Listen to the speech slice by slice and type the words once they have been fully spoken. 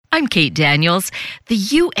I'm Kate Daniels. The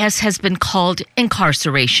U.S. has been called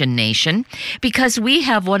Incarceration Nation because we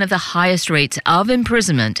have one of the highest rates of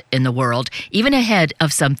imprisonment in the world, even ahead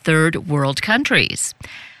of some third world countries.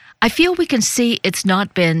 I feel we can see it's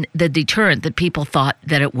not been the deterrent that people thought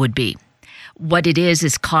that it would be. What it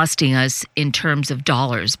is costing us in terms of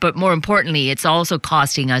dollars, but more importantly, it's also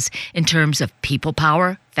costing us in terms of people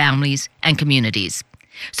power, families, and communities.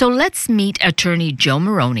 So let's meet attorney Joe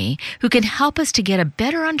Maroney, who can help us to get a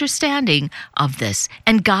better understanding of this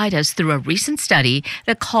and guide us through a recent study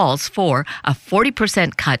that calls for a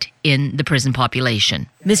 40% cut in the prison population.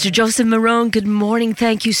 Mr. Joseph Marone, good morning.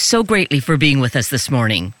 Thank you so greatly for being with us this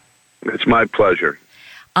morning. It's my pleasure.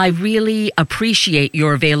 I really appreciate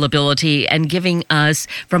your availability and giving us,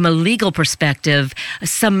 from a legal perspective,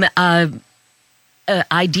 some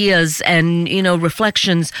ideas and,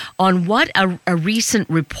 reflections on what a recent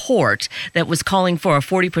report that was calling for a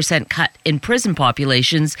 40% cut in prison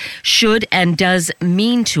populations should and does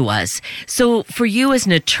mean to us. So for you as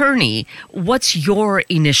an attorney, what's your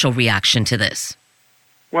initial reaction to this?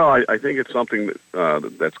 Well, I think it's something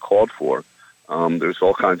that's called for. There's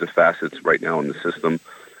all kinds of facets right now in the system.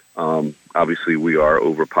 Obviously, we are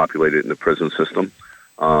overpopulated in the prison system.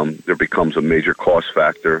 There becomes a major cost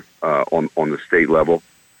factor on the state level,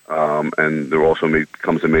 and there also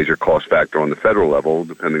becomes a major cost factor on the federal level,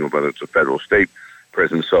 depending on whether it's a federal or state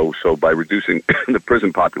prison. So by reducing the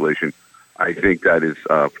prison population, I think that is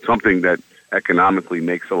something that economically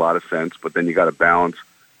makes a lot of sense, but then you got to balance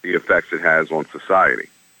the effects it has on society.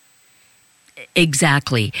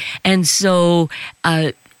 Exactly. And so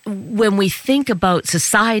when we think about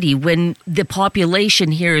society, when the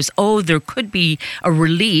population hears, there could be a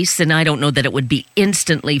release, and I don't know that it would be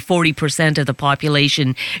instantly 40% of the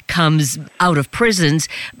population comes out of prisons,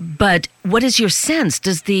 but what is your sense?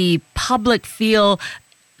 Does the public feel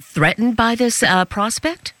threatened by this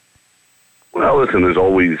prospect? Well, listen, there's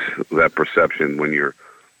always that perception when you're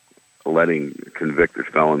letting convicted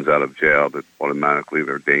felons out of jail that automatically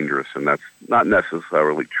they're dangerous, and that's not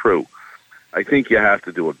necessarily true. I think you have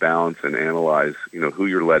to do a balance and analyze, who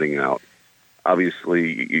you're letting out.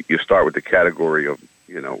 Obviously, you start with the category of,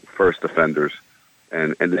 first offenders,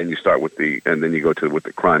 and then you start with and then you go to with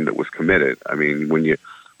the crime that was committed. I mean, when you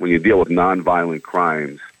deal with nonviolent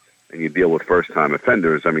crimes and you deal with first-time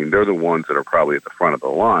offenders, I mean, they're the ones that are probably at the front of the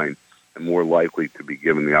line and more likely to be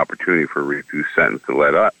given the opportunity for a reduced sentence to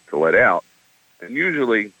let out. And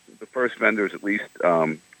usually, the first offenders, at least,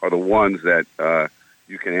 are the ones that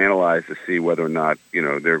you can analyze to see whether or not,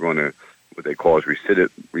 they're going to, what they call is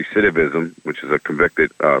recidivism, which is a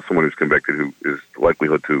convicted, someone who's convicted who is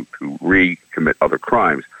likelihood to recommit other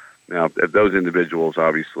crimes. Now, if those individuals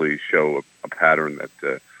obviously show a pattern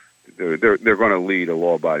that they're going to lead a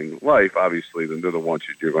law-abiding life, obviously, then they're the ones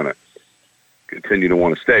that you're going to continue to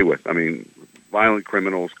want to stay with. I mean, violent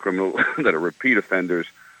criminals that are repeat offenders,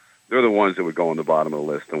 they're the ones that would go on the bottom of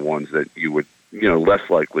the list, the ones that you would less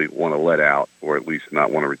likely want to let out or at least not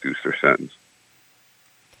want to reduce their sentence.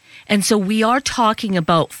 And so we are talking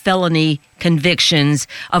about felony convictions,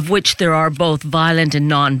 of which there are both violent and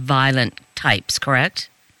non-violent types, correct?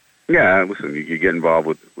 Yeah, listen, you get involved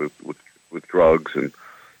with drugs and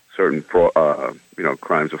certain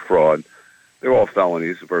crimes of fraud. They're all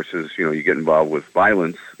felonies versus, you get involved with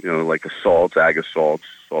violence, like assaults, assaults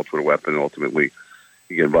with a weapon, and ultimately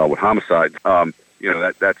you get involved with homicide.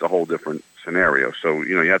 That's a whole different scenario. So,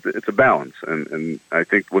 you have to, it's a balance. And I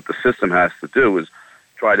think what the system has to do is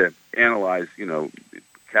try to analyze,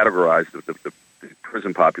 categorize the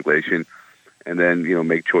prison population and then,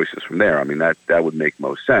 make choices from there. I mean, that would make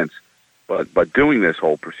most sense. But doing this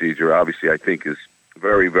whole procedure, obviously, I think is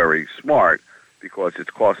very, very smart because it's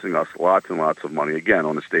costing us lots and lots of money, again,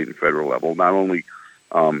 on the state and federal level, not only,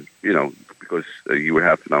 because you would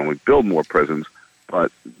have to not only build more prisons,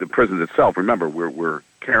 but the prisons itself, remember, we're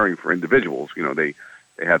caring for individuals. They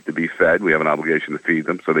have to be fed. We have an obligation to feed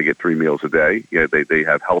them, so they get 3 meals a day. Yeah, they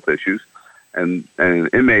have health issues. And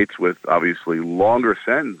inmates with obviously longer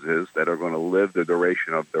sentences that are going to live the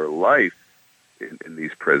duration of their life in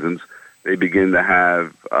these prisons, they begin to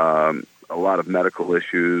have a lot of medical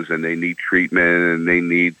issues, and they need treatment, and they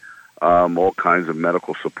need all kinds of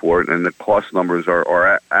medical support, and the cost numbers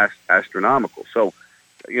are astronomical. So,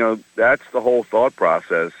 that's the whole thought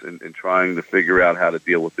process in trying to figure out how to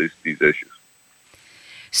deal with these issues.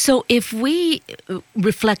 So if we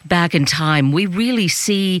reflect back in time, we really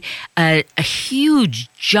see a huge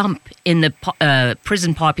jump in the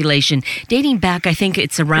prison population dating back, I think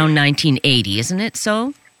it's around 1980, isn't it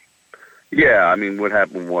so? Yeah, I mean, what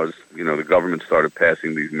happened was, the government started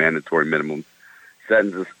passing these mandatory minimum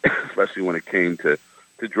sentences, especially when it came to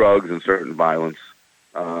drugs and certain violence.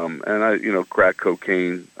 Crack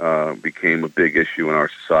cocaine became a big issue in our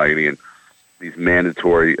society, and these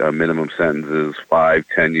mandatory minimum sentences, 5,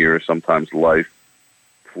 10 years, sometimes life,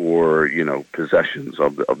 for possessions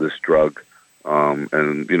of this drug,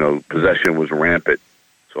 and possession was rampant.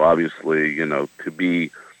 So obviously, to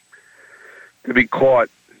be caught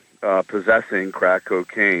possessing crack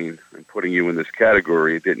cocaine and putting you in this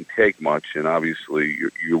category, it didn't take much, and obviously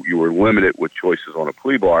you were limited with choices on a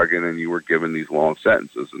plea bargain, and you were given these long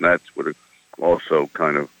sentences, and that's what it also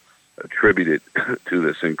kind of attributed to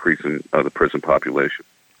this increase in the prison population.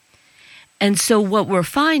 And so what we're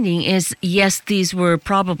finding is, yes, these were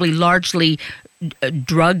probably largely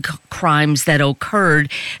drug crimes that occurred.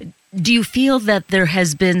 Do you feel that there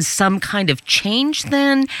has been some kind of change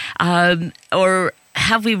then, or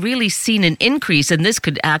have we really seen an increase? And this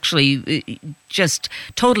could actually just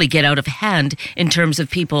totally get out of hand in terms of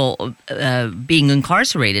people being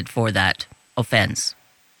incarcerated for that offense.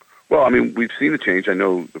 Well, I mean, we've seen a change. I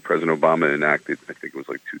know the President Obama enacted, I think it was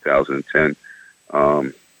like 2010,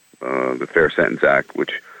 the Fair Sentence Act,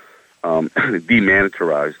 which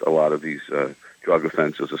demonetized a lot of these drug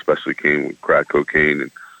offenses, especially came with crack cocaine,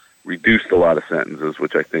 and reduced a lot of sentences,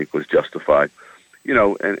 which I think was justified.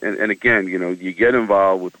 And again, you get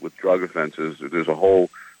involved with drug offenses, there's a whole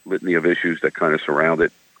litany of issues that kind of surround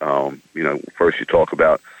it. First you talk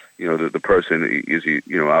about, the person, is he,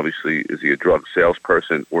 obviously, is he a drug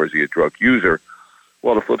salesperson or is he a drug user?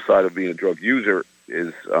 Well, the flip side of being a drug user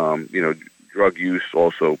is, drug use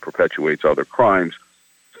also perpetuates other crimes,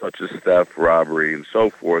 such as theft, robbery, and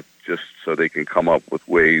so forth, just so they can come up with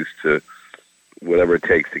ways to, whatever it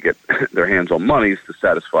takes to get their hands on monies to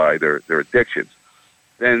satisfy their addictions.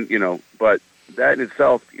 Then, but that in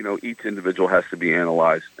itself, each individual has to be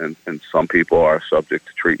analyzed, and some people are subject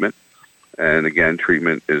to treatment. And again,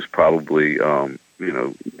 treatment is probably,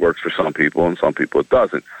 works for some people, and some people it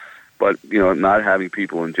doesn't. But, not having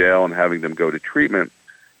people in jail and having them go to treatment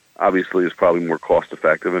obviously is probably more cost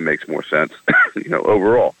effective and makes more sense,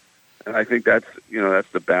 overall. And I think that's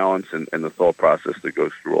the balance and the thought process that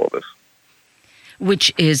goes through all this.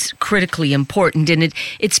 Which is critically important, and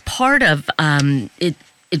it's part of it.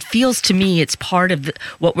 It feels to me it's part of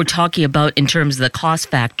what we're talking about in terms of the cost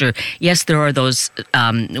factor. Yes, there are those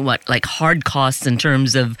like hard costs in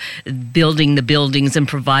terms of building the buildings and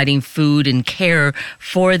providing food and care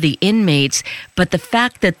for the inmates, but the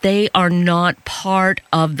fact that they are not part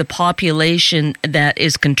of the population that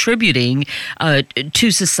is contributing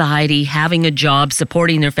to society, having a job,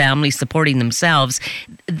 supporting their families, supporting themselves,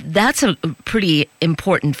 that's a pretty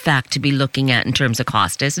important fact to be looking at in terms of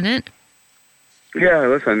cost, isn't it? Yeah,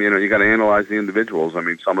 listen, you got to analyze the individuals. I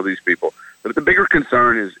mean, some of these people. But the bigger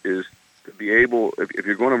concern is to be able, if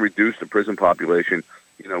you're going to reduce the prison population,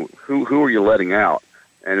 who are you letting out?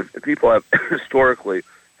 And if people have historically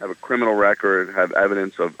have a criminal record, have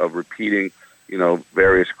evidence of repeating,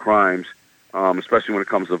 various crimes, especially when it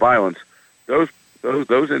comes to violence, those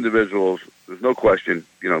individuals, there's no question,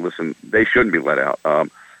 listen, they shouldn't be let out.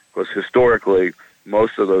 Because historically,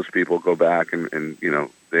 most of those people go back and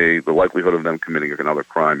the likelihood of them committing another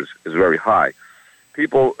crime is very high.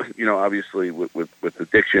 People, obviously with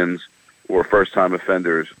addictions or first-time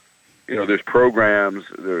offenders, there's programs,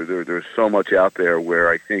 there's so much out there where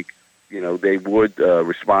I think, they would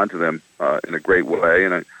respond to them in a great way.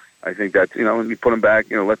 And I think that, when you put them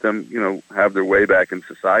back, let them, have their way back in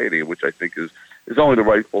society, which I think is only the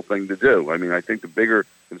rightful thing to do. I mean, I think the bigger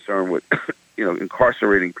concern with,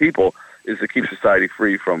 incarcerating people is to keep society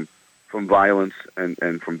free from violence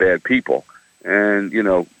and from bad people. And,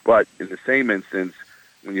 but in the same instance,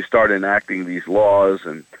 when you start enacting these laws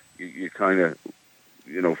and you kind of,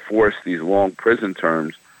 force these long prison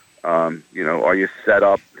terms, are you set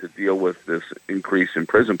up to deal with this increase in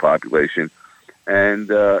prison population? And,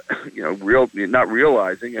 not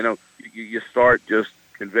realizing, you start just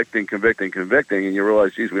convicting, and you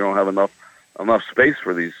realize, geez, we don't have enough space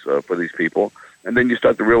for these people. And then you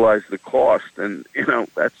start to realize the cost, and,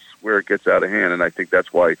 that's where it gets out of hand. And I think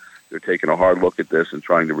that's why they're taking a hard look at this and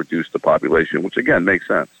trying to reduce the population, which, again, makes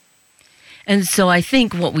sense. And so I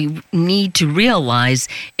think what we need to realize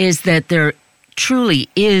is that there truly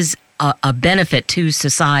is a benefit to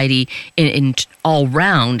society in all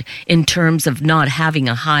round in terms of not having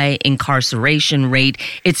a high incarceration rate.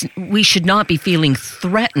 We should not be feeling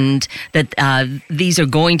threatened that these are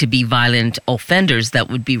going to be violent offenders that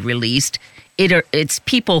would be released. It's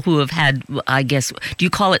people who have had, I guess, do you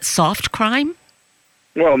call it soft crime?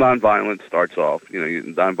 Well, nonviolent starts off,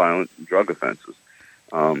 nonviolent drug offenses.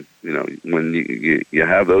 When you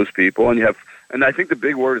have those people, and I think the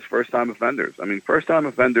big word is first-time offenders. I mean, first-time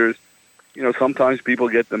offenders, sometimes people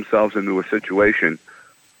get themselves into a situation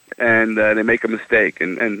and they make a mistake,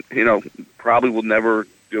 and probably will never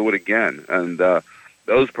do it again. And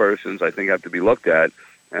those persons, I think, have to be looked at,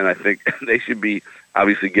 and I think they should be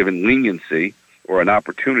obviously given leniency or an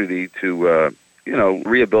opportunity to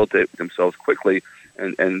rehabilitate themselves quickly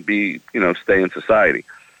and be stay in society.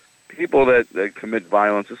 People that commit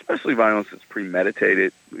violence, especially violence that's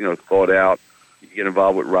premeditated, thought out, you get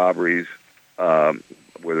involved with robberies, where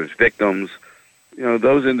there's victims,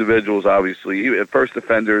 those individuals, obviously, at first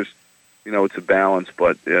offenders, it's a balance,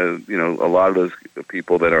 but, a lot of those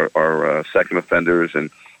people that are second offenders and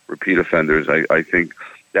repeat offenders, I think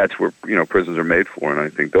that's where, prisons are made for, and I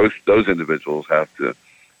think those individuals have to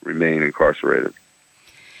remain incarcerated.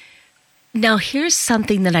 Now, here's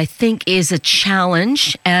something that I think is a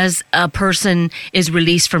challenge as a person is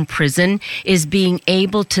released from prison, is being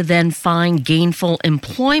able to then find gainful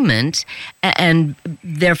employment and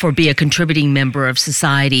therefore be a contributing member of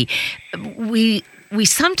society. We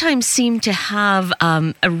sometimes seem to have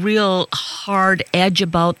a real hard edge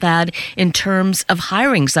about that in terms of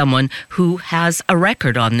hiring someone who has a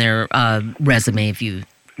record on their resume, if you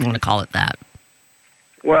want to call it that.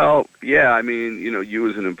 Well, yeah, I mean, you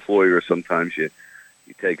as an employer, sometimes you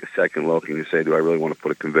take a second look and you say, do I really want to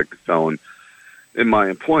put a convicted felon in my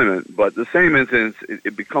employment? But the same instance,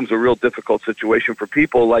 it becomes a real difficult situation for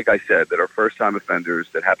people, like I said, that are first-time offenders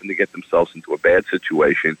that happen to get themselves into a bad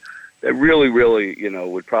situation that really, really,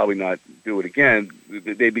 would probably not do it again.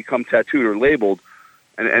 They become tattooed or labeled,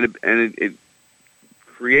 and it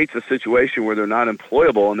creates a situation where they're not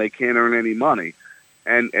employable and they can't earn any money.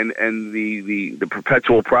 And the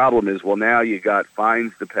perpetual problem is, well, now you got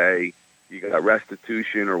fines to pay, you got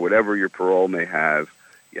restitution or whatever your parole may have.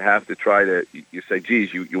 You have to try to, you say,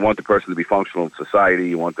 geez, you want the person to be functional in society,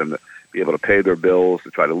 you want them to be able to pay their bills, to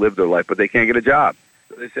try to live their life, but they can't get a job.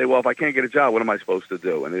 So they say, well, if I can't get a job, what am I supposed to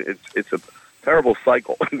do? And it's a terrible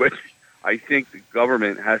cycle in which I think the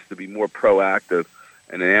government has to be more proactive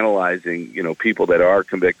in analyzing, people that are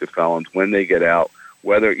convicted felons when they get out.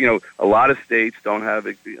 Whether, a lot of states don't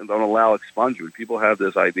allow expungement. People have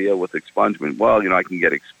this idea with expungement. Well, I can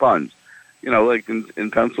get expunged. Like in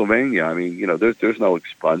Pennsylvania, I mean, there's no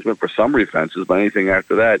expungement for summary offenses, but anything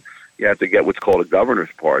after that, you have to get what's called a governor's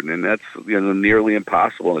pardon, and that's, nearly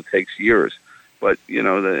impossible, and it takes years. But,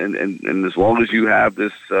 and as long as you have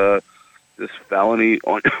this felony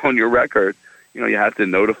on your record, you have to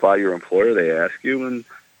notify your employer. They ask you, and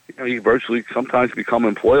you virtually sometimes become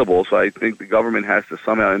employable. So I think the government has to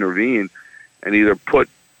somehow intervene and either put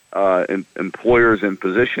employers in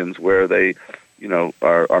positions where they,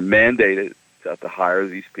 are mandated to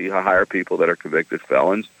hire people that are convicted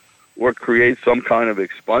felons, or create some kind of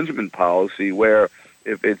expungement policy where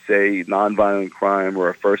if it's a nonviolent crime or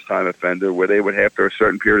a first-time offender, where they would, after a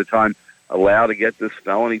certain period of time, allow to get this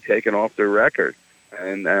felony taken off their record.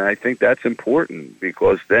 And I think that's important,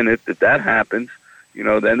 because then if that happens,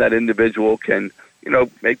 then that individual can,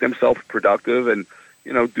 make themselves productive and,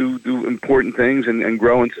 do important things and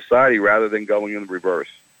grow in society rather than going in reverse.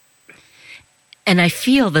 And I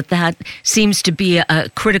feel that seems to be a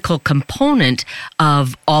critical component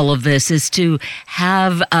of all of this, is to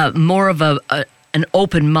have more of an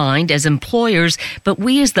open mind as employers, but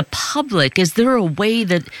we as the public, is there a way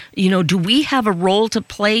that, do we have a role to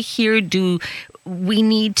play here? Do we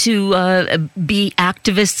need to be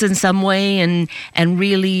activists in some way and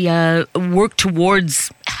really work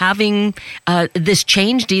towards having this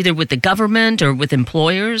changed, either with the government or with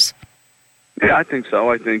employers? Yeah, I think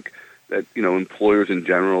so. I think that, employers in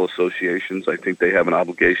general, associations, I think they have an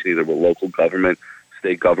obligation either with local government,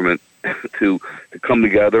 state government, to come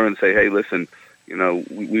together and say, hey, listen,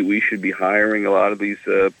 we should be hiring a lot of these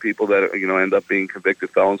people that, end up being convicted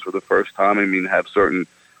felons for the first time. I mean, have certain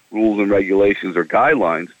rules and regulations or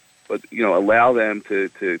guidelines, but, allow them to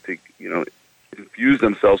infuse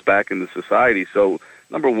themselves back into society. So,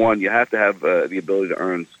 number one, you have to have the ability to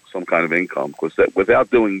earn some kind of income, because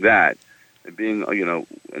without doing that and being,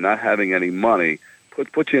 and not having any money,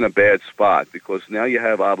 puts you in a bad spot, because now you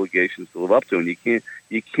have obligations to live up to, and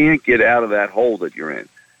you can't get out of that hole that you're in.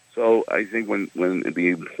 So I think when the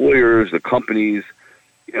employers, the companies,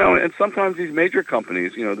 and sometimes these major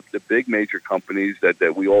companies, the big major companies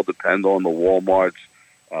that we all depend on, the Walmarts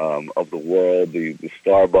of the world, the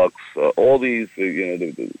Starbucks, all these,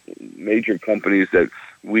 the major companies that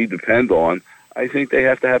we depend on, I think they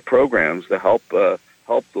have to have programs to help the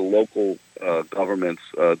local governments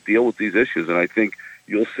deal with these issues. And I think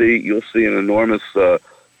you'll see an enormous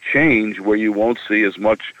change where you won't see as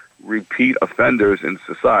much repeat offenders in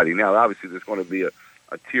society. Now, obviously, there's going to be a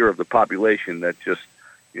tier of the population that just,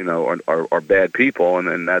 are bad people, and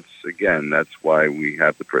then that's why we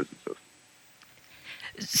have the prison system.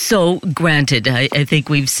 So, granted, I think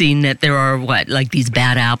we've seen that there are, like these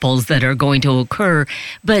bad apples that are going to occur.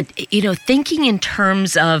 But, thinking in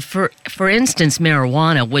terms of, for instance,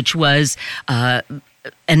 marijuana, which was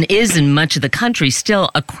and is in much of the country still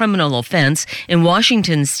a criminal offense. In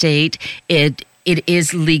Washington state, it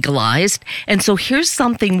is legalized. And so here's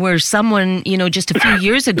something where someone, just a few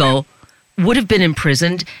years ago would have been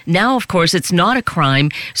imprisoned. Now, of course, it's not a crime.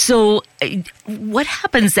 So what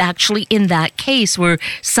happens actually in that case where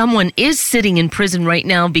someone is sitting in prison right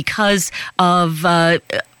now because of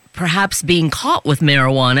perhaps being caught with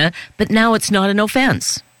marijuana, but now it's not an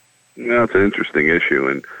offense? No, it's an interesting issue.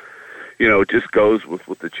 And, it just goes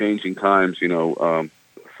with the changing times.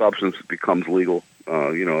 Substance becomes legal.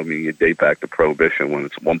 You date back to Prohibition when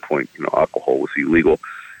at one point, alcohol was illegal,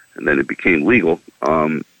 and then it became legal.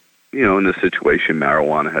 In this situation,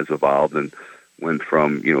 marijuana has evolved and went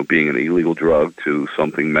from, being an illegal drug to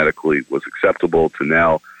something medically was acceptable to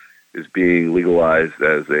now is being legalized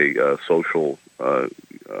as a social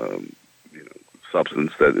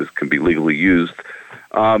substance that can be legally used.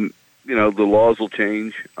 The laws will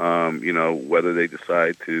change, whether they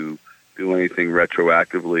decide to do anything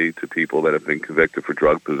retroactively to people that have been convicted for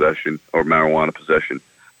drug possession or marijuana possession,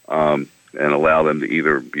 and allow them to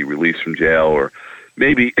either be released from jail or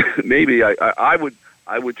maybe I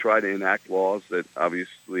would try to enact laws that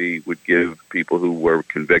obviously would give people who were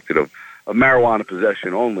convicted of marijuana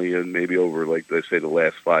possession only, and maybe over, like they say, the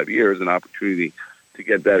last 5 years, an opportunity to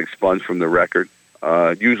get that expunged from the record.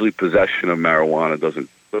 Usually possession of marijuana doesn't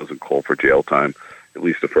call for jail time, at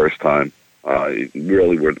least the first time.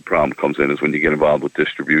 Really where the problem comes in is when you get involved with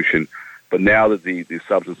distribution. But now that the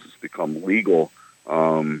substance has become legal,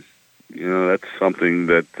 that's something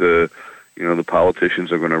that, the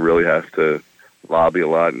politicians are going to really have to lobby a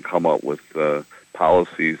lot and come up with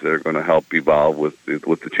policies that are going to help evolve with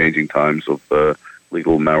the changing times of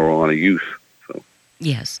legal marijuana use.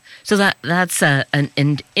 Yes. So that's an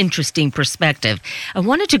interesting perspective. I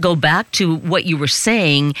wanted to go back to what you were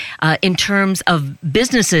saying in terms of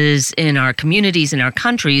businesses in our communities, in our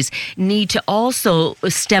countries, need to also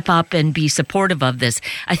step up and be supportive of this.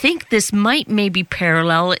 I think this might maybe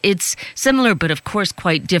parallel. It's similar, but of course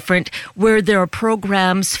quite different, where there are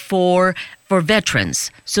programs for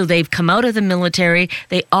veterans. So they've come out of the military.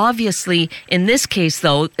 They obviously, in this case,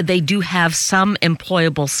 though, they do have some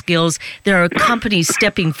employable skills. There are companies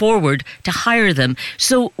stepping forward to hire them.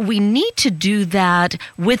 So we need to do that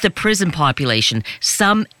with the prison population.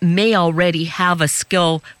 Some may already have a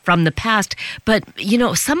skill from the past, but,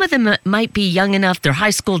 some of them might be young enough. They're high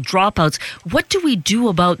school dropouts. What do we do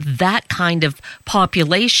about that kind of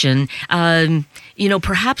population?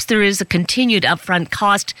 Perhaps there is a continued upfront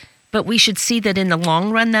cost, but we should see that in the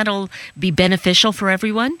long run that'll be beneficial for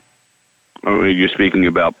everyone? You're speaking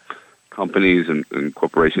about companies and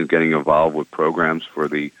corporations getting involved with programs for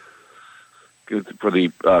the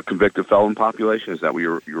convicted felon population. Is that what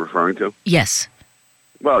you're referring to? Yes.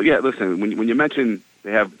 Well, yeah. Listen, when you mention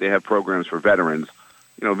they have programs for veterans,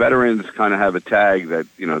 veterans kind of have a tag that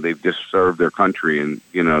they've just served their country, and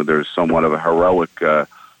there's somewhat of a heroic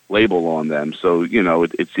label on them. So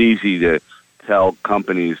it's easy to tell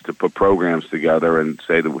companies to put programs together and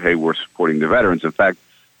say that, hey, we're supporting the veterans. In fact,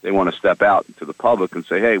 they want to step out to the public and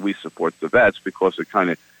say, hey, we support the vets, because it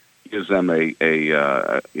kind of gives them a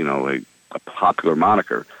popular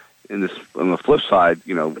moniker. On the flip side,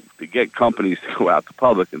 to get companies to go out to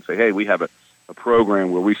public and say, hey, we have a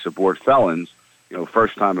program where we support felons,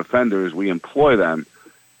 first-time offenders, we employ them.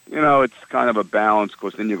 It's kind of a balance,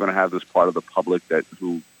 because then you're going to have this part of the public that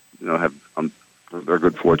who have their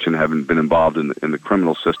good fortune haven't been involved in the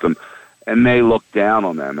criminal system, and may look down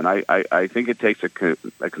on them. And I think it takes a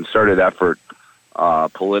concerted effort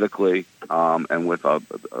politically, and with a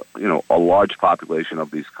large population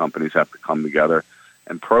of these companies have to come together,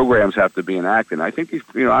 and programs have to be enacted. And I think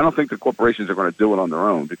I don't think the corporations are going to do it on their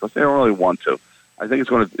own, because they don't really want to. I think it's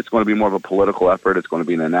going to be more of a political effort. It's going to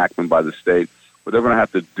be an enactment by the state, but they're going to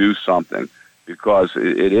have to do something, because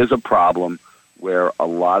it is a problem where a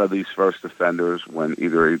lot of these first offenders, when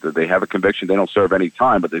either they have a conviction, they don't serve any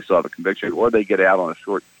time, but they still have a conviction, or they get out on a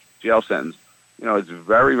short jail sentence, it's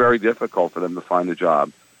very, very difficult for them to find a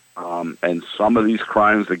job. And some of these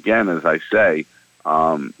crimes, again, as I say,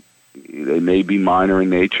 they may be minor in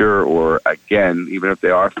nature, or, again, even if they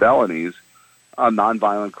are felonies,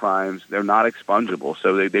 nonviolent crimes, they're not expungible.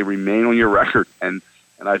 So they remain on your record. And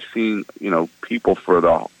I've seen, people for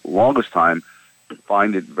the longest time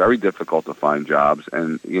find it very difficult to find jobs,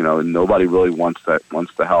 and nobody really wants to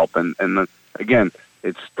help. And again,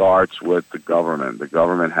 it starts with the government. The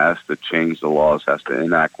government has to change the laws, has to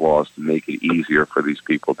enact laws to make it easier for these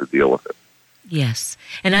people to deal with it. Yes.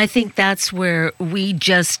 And I think that's where we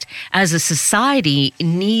just, as a society,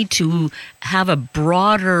 need to have a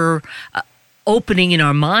broader opening in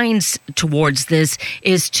our minds towards this,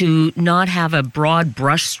 is to not have a broad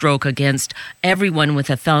brushstroke against everyone with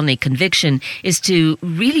a felony conviction, is to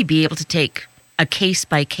really be able to take a case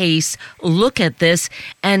by case look at this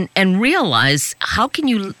and realize, how can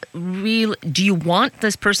you do you want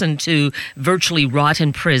this person to virtually rot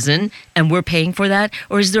in prison and we're paying for that?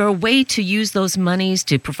 Or is there a way to use those monies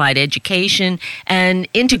to provide education and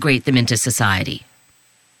integrate them into society?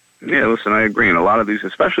 Yeah, listen, I agree. And a lot of these,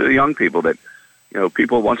 especially the young people that,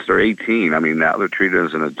 people once they're 18, I mean, now they're treated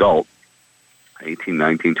as an adult, 18,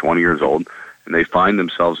 19, 20 years old, and they find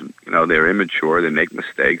themselves, they're immature, they make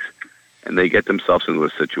mistakes, and they get themselves into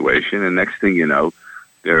a situation, and next thing you know,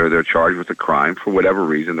 they're charged with a crime for whatever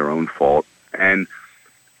reason, their own fault. And,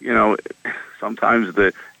 sometimes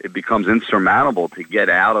it becomes insurmountable to get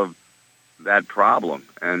out of that problem.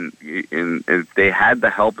 And if they had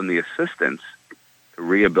the help and the assistance to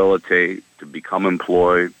rehabilitate, to become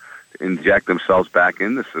employed, to inject themselves back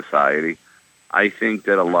into society, I think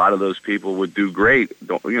that a lot of those people would do great,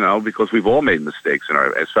 because we've all made mistakes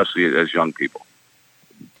especially as young people.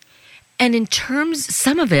 And in terms,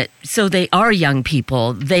 some of it, so they are young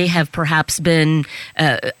people. They have perhaps been,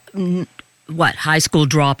 high school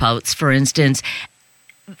dropouts, for instance.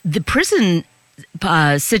 The prison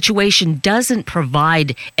situation doesn't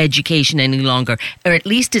provide education any longer, or at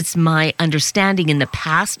least it's my understanding in the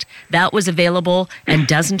past that was available and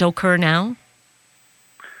doesn't occur now.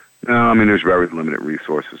 No, I mean, there's very limited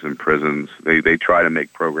resources in prisons. They try to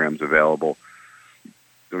make programs available.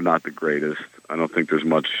 They're not the greatest. I don't think there's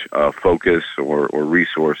much focus or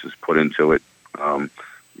resources put into it.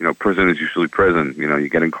 Prison is usually prison. You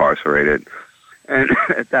get incarcerated. And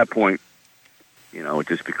at that point, it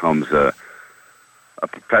just becomes a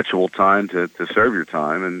perpetual time to serve your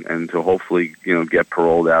time and to hopefully, get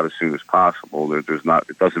paroled out as soon as possible. It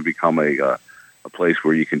doesn't become a place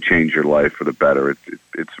where you can change your life for the better.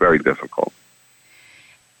 It's very difficult.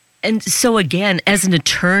 And so again, as an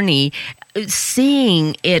attorney,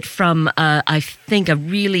 seeing it from, I think, a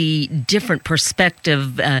really different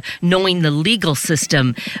perspective, knowing the legal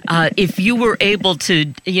system, if you were able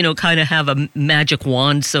to, kind of have a magic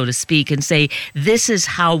wand, so to speak, and say, this is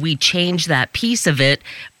how we change that piece of it,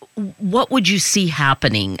 what would you see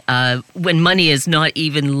happening when money is not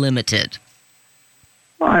even limited?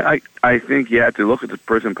 Well, I think you have to look at the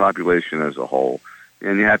prison population as a whole.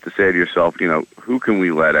 And you have to say to yourself, who can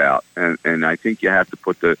we let out? And I think you have to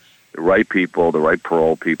put the right people, the right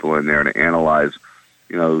parole people in there to analyze,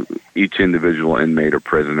 each individual inmate or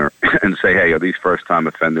prisoner and say, hey, are these first-time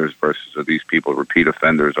offenders versus are these people repeat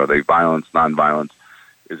offenders? Are they violence, nonviolence?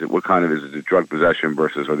 Is it drug possession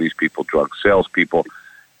versus are these people drug salespeople?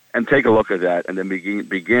 And take a look at that and then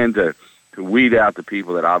begin to weed out the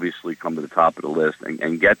people that obviously come to the top of the list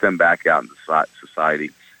and get them back out into society,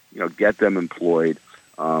 get them employed.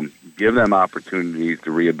 Give them opportunities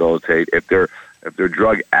to rehabilitate. If they're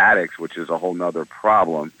drug addicts, which is a whole nother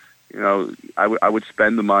problem, I would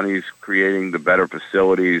spend the monies creating the better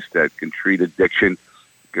facilities that can treat addiction,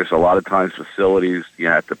 because a lot of times facilities you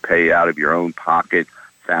have to pay out of your own pocket.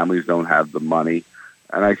 Families don't have the money,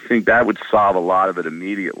 and I think that would solve a lot of it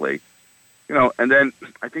immediately. And then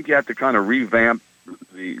I think you have to kind of revamp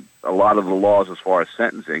a lot of the laws as far as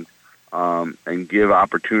sentencing. And give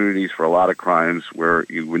opportunities for a lot of crimes where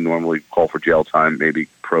you would normally call for jail time, maybe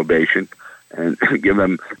probation, and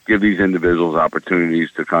give these individuals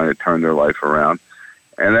opportunities to kind of turn their life around.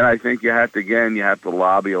 And then I think you have to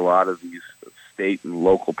lobby a lot of these state and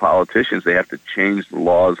local politicians. They have to change the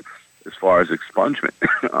laws as far as expungement.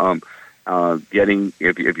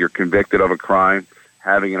 If you're convicted of a crime,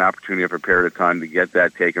 having an opportunity for a period of time to get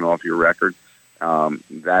that taken off your record,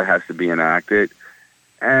 that has to be enacted.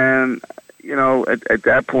 And, at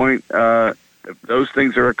that point, if those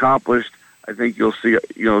things are accomplished, I think you'll see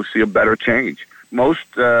a better change.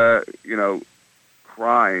 Most, crime,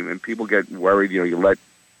 and people get worried, you let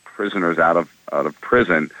prisoners out of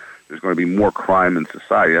prison, there's going to be more crime in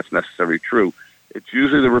society. That's necessarily true. It's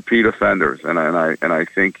usually the repeat offenders. And I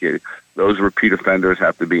think those repeat offenders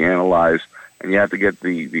have to be analyzed, and you have to get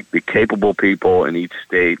the capable people in each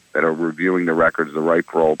state that are reviewing the records, the right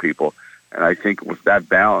parole people. And I think with that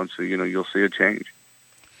balance, you'll see a change.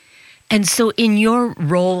 And so in your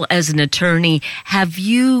role as an attorney, have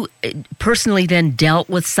you personally then dealt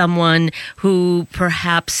with someone who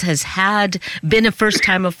perhaps has been a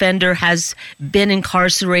first-time offender, has been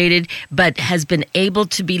incarcerated, but has been able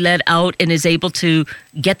to be let out and is able to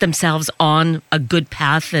get themselves on a good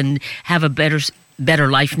path and have a better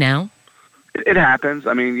life now? It happens.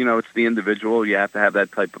 I mean, it's the individual. You have to have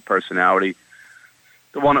that type of personality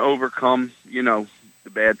to want to overcome, the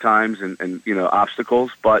bad times and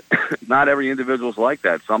obstacles. But not every individual is like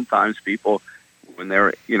that. Sometimes people, when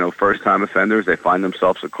they're, first-time offenders, they find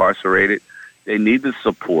themselves incarcerated. They need the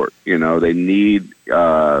support. They need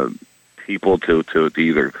people to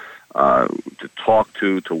either to talk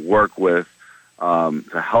to work with,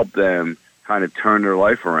 to help them kind of turn their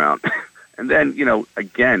life around. And then,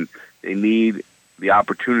 again, they need the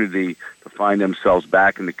opportunity to find themselves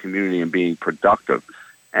back in the community and being productive.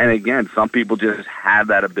 And again, some people just have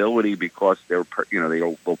that ability because they'll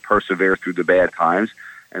persevere through the bad times,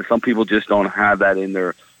 and some people just don't have that in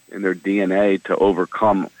their DNA to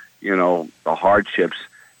overcome, the hardships.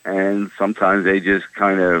 And sometimes they just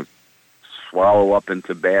kind of swallow up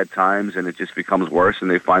into bad times, and it just becomes worse, and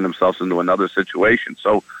they find themselves into another situation.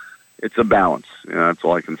 So it's a balance. That's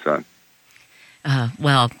all I can say.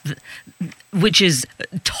 Which is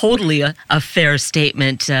totally a fair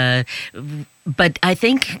statement. But I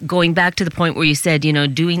think going back to the point where you said,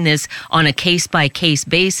 doing this on a case-by-case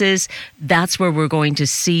basis, that's where we're going to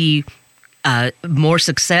see more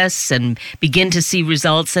success and begin to see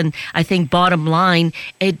results. And I think bottom line,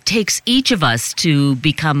 it takes each of us to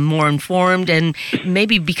become more informed and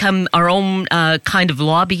maybe become our own kind of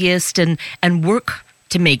lobbyist and work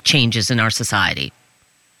to make changes in our society.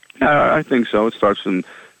 I think so. It starts from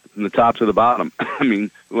the top to the bottom. I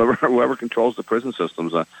mean, whoever controls the prison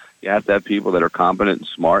systems, you have to have people that are competent and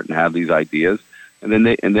smart and have these ideas, and then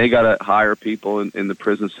they got to hire people in the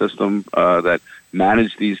prison system that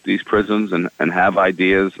manage these prisons and have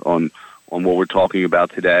ideas on what we're talking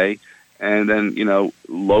about today, and then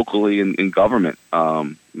locally in government,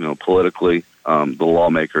 politically, the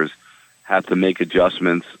lawmakers have to make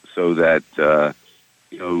adjustments so that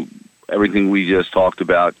everything we just talked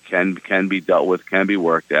about can be dealt with, can be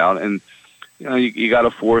worked out, and you got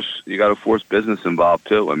to force business involved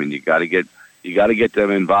too. I mean, you got to get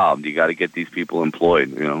them involved. You got to get these people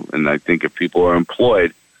employed. And I think if people are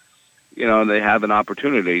employed, they have an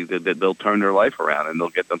opportunity that they'll turn their life around and they'll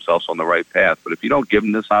get themselves on the right path. But if you don't give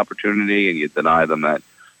them this opportunity and you deny them that,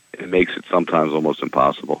 it makes it sometimes almost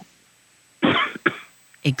impossible.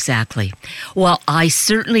 Exactly. Well, I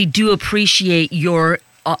certainly do appreciate your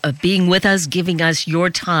being with us, giving us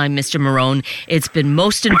your time, Mr. Marrone. It's been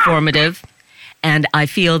most informative, and I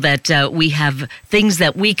feel that we have things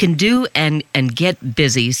that we can do and get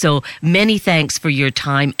busy. So many thanks for your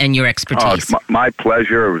time and your expertise. It's my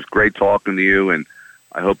pleasure. It was great talking to you, and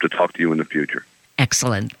I hope to talk to you in the future.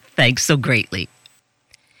 Excellent. Thanks so greatly.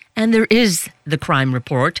 And there is the crime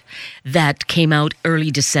report that came out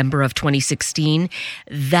early December of 2016.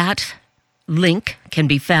 That link can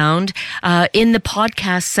be found in the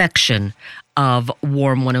podcast section of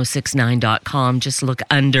warm1069.com. Just look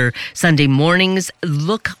under Sunday mornings.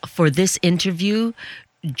 Look for this interview,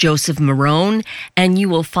 Joseph Marrone, and you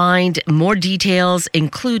will find more details,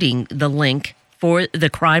 including the link for the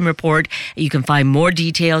crime report. You can find more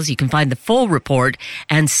details. You can find the full report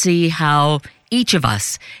and see how each of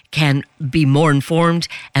us can be more informed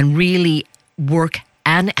and really work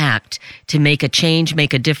and act to make a change,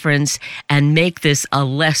 make a difference, and make this a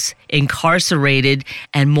less incarcerated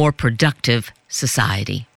and more productive society.